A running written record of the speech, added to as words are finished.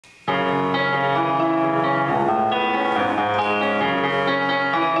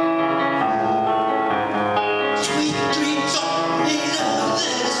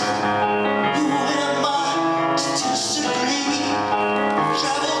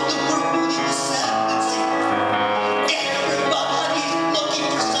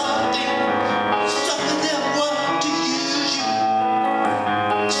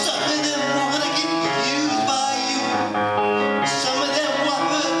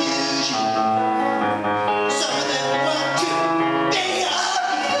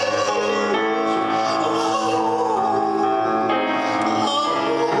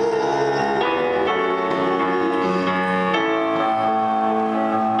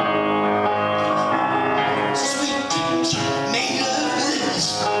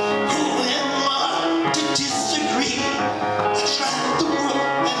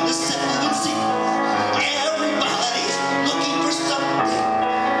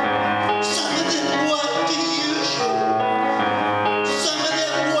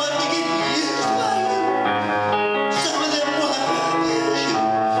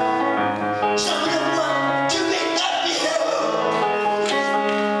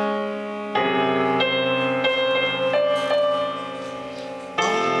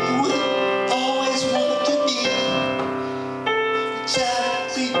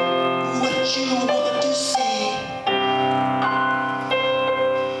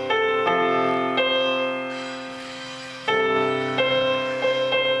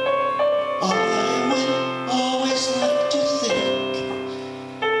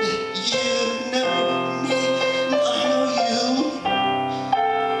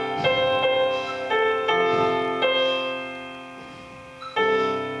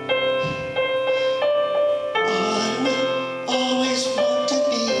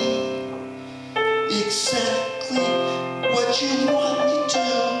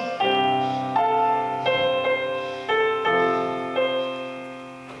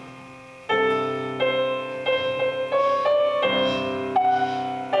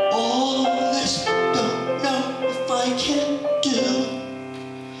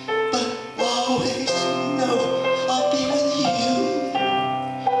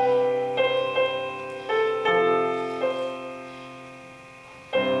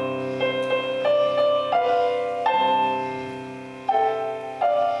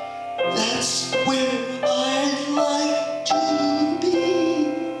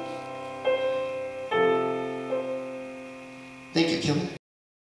Thank you, Kim.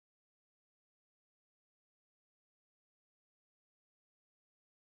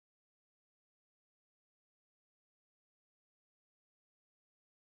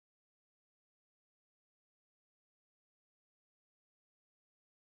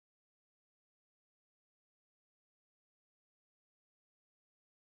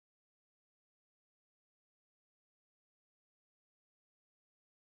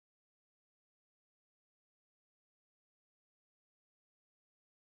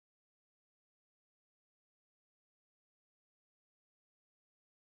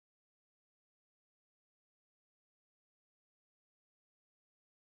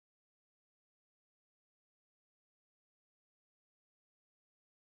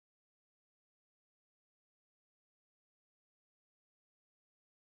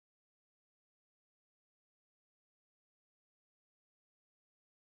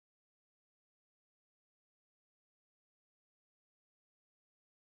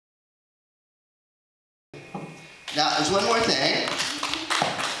 Now, there's one more thing.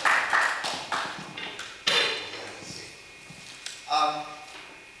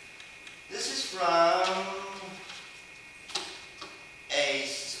 This is from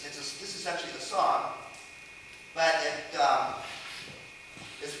this is actually the song, but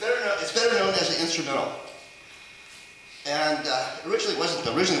it's better known as an instrumental. And originally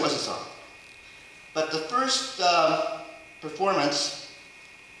it was a song. But the first performance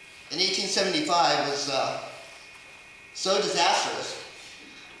in 1875 was so disastrous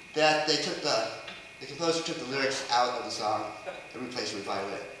that the composer took the lyrics out of the song and replaced them with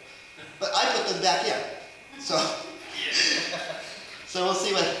violin. But I put them back in. So we'll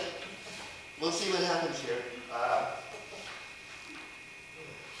see what happens here.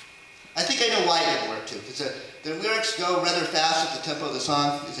 I think I know why it didn't work too, because the lyrics go rather fast at the tempo the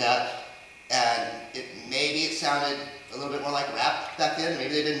song is at, and maybe it sounded a little bit more like rap back then.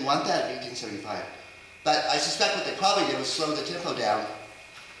 Maybe they didn't want that in 1875. But I suspect what they probably did was slow the tempo down.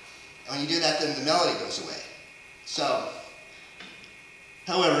 And when you do that, then the melody goes away. So,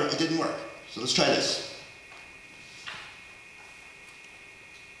 however, it didn't work. So let's try this.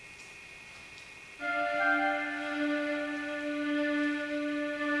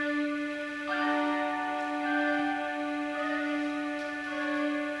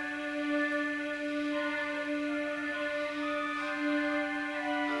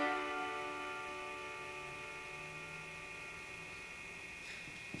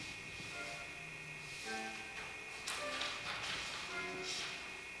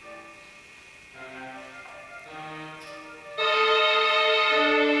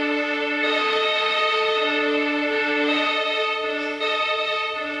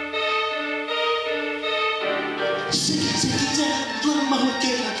 Ziggy, ziggy, zag, one more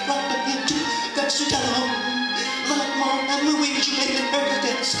game, rock into that's the telephone. Lot more, I'm a wing, you made it hurt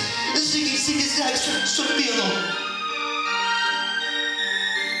dance. Ziggy, ziggy, zag, so be alone.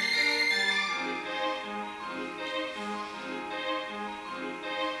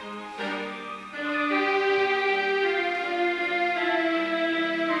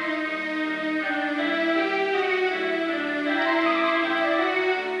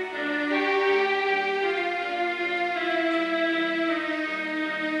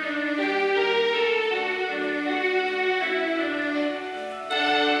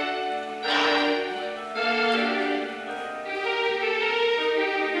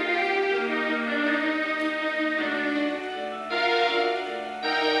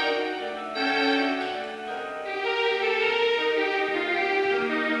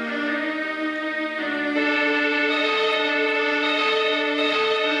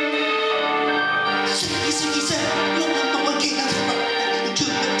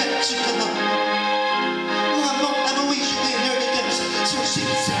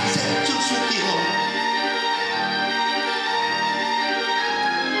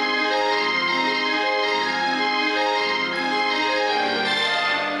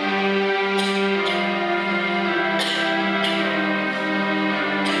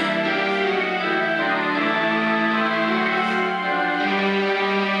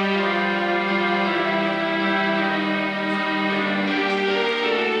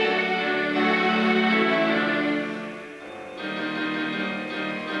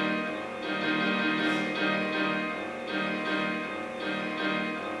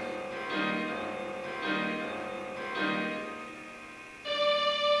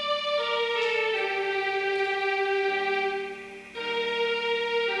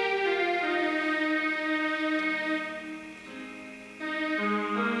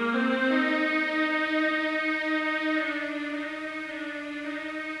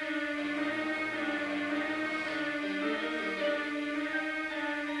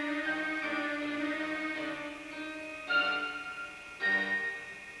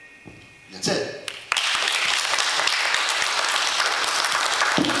 That's it.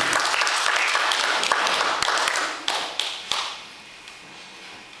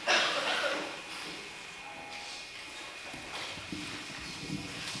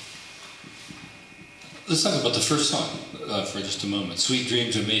 Let's talk about the first song for just a moment. Sweet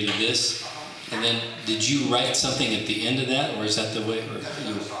Dreams Are Made of This. And then, did you write something at the end of that, or is that the way? Or That's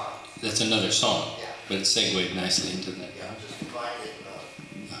another song. That's another song, Yeah. but it segued nicely into that. Yeah, just combined it together.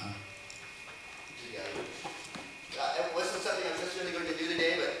 It wasn't something I was necessarily going to do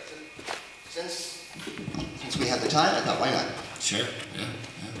today, but since we had the time, I thought, why not? Sure, yeah,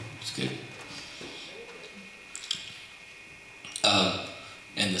 it's good.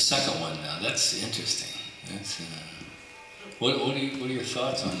 And the second one now, that's interesting. That's, what are your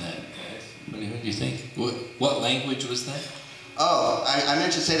thoughts on that, guys? What do you think? What language was that? Oh, I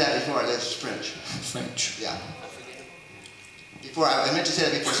meant to say that before. That's French. French. Yeah. I meant to say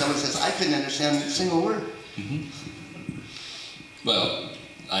that before someone says, I couldn't understand a single word. Mm-hmm. Well,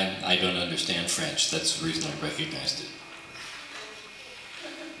 I don't understand French. That's the reason I recognized it.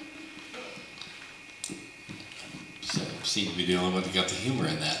 So, seem to be the only one that got the humor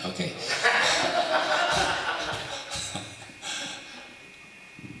in that. Okay.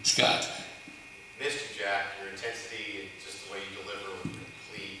 Scott. Missed you, Jack. Your intensity and just the way you deliver with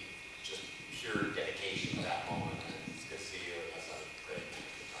complete, just pure dedication to that moment. It's good to see you. That's great.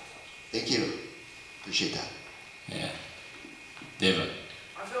 Thank you. Appreciate that. Yeah. David.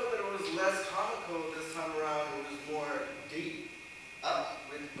 I felt that it was less comical this time around. It was more deep.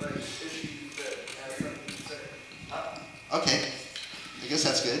 With like issues that have something to say. Okay. I guess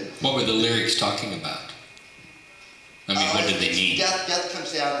that's good. What were the lyrics talking about? I mean, what did they mean? Death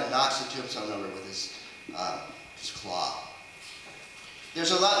comes down and knocks the tombstone over with his claw.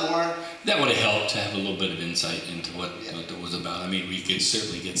 There's a lot more. That would have helped to have a little bit of insight into what it was about. I mean, we could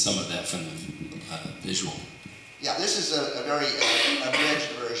certainly get some of that from the visual. Yeah, this is a very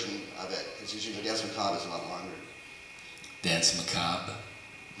abridged version of it, because usually the Dance Macabre is a lot longer. Dance Macabre.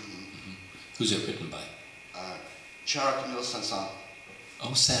 Mm-hmm. Who's it written by? Charles Camille Saint-Saëns.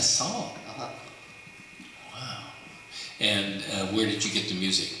 Oh, Saint-Saëns. Uh-huh. Wow. And where did you get the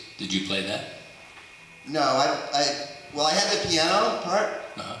music? Did you play that? No, well, I had the piano part.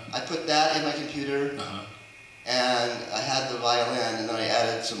 Uh-huh. I put that in my computer, Uh-huh. and I had the violin, and then I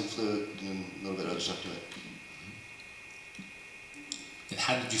added some flute and a little bit of other stuff to it. And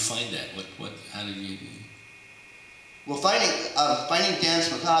how did you find that? How did you? Well, finding Dance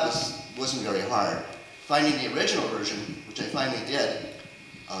Macabre wasn't very hard. Finding the original version, which I finally did,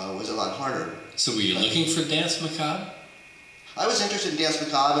 was a lot harder. So were you looking for Dance Macabre? I was interested in Dance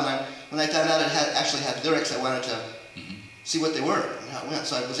Macabre, and when I found out it actually had lyrics, I wanted to see what they were and how it went.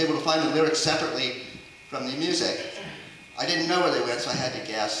 So I was able to find the lyrics separately from the music. I didn't know where they went, so I had to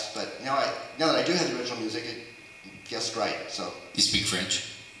guess. But now that I do have the original music, it guessed right. So. You speak French?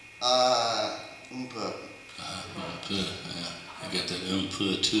 Un peu. Un peu, yeah. I got that un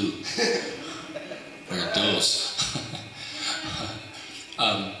peu too. Or dos.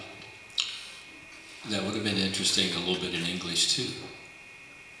 That would have been interesting, a little bit in English too.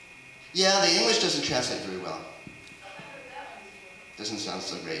 Yeah, the English doesn't translate very well. Doesn't sound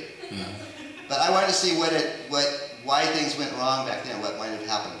so great. Yeah. But I wanted to see why things went wrong back then, what might have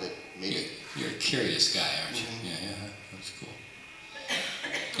happened that maybe. You're a curious guy, aren't you? Yeah, that's cool.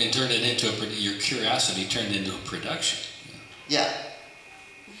 And turned it into your curiosity turned into a production. Yeah.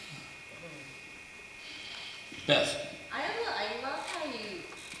 Beth. I love how you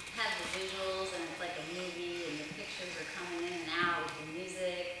have the visuals and it's like a movie and the pictures are coming in and out with the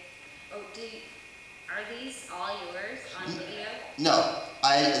music. Oh, are these all yours on video? No,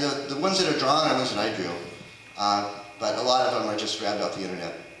 the ones that are drawn are ones that I drew, but a lot of them are just grabbed off the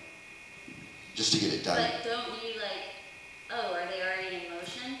internet, just to get it done. But don't you are they already in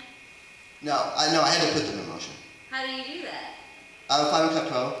motion? No, I had to put them in motion. How do you do that? Final Cut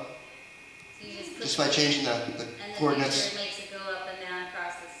Pro, So you just just by changing the and the coordinates. picture makes it go up and down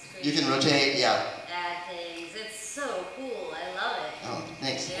across the screen. You can rotate, yeah. Add things. It's so cool. I love it. Oh,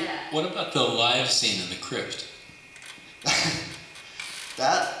 thanks. Yeah. What about the live scene in the crypt?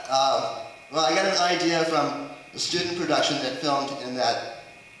 That, well, I got an idea from a student production that filmed in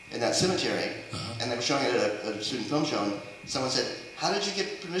that cemetery, and they were showing it at a student film show, and someone said, "How did you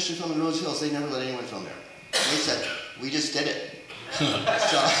get permission to film in Rose Hills? They never let anyone film there." And they said, "We just did it."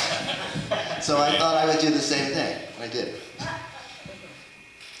 So I thought I would do the same thing, and I did.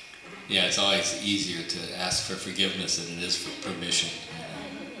 Yeah, it's always easier to ask for forgiveness than it is for permission.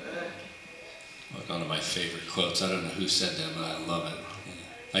 One of my favorite quotes. I don't know who said that, but I love it.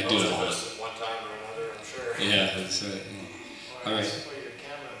 Yeah. I do Most it of all. us at one time or another, I'm sure. Yeah, that's right. Yeah. All right. Ask for your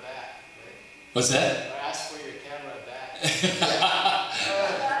camera back, right? What's that? Or ask for your camera back.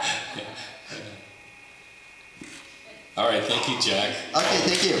 All right, thank you, Jack. Okay,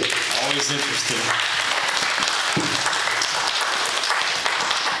 thank you. Always interesting.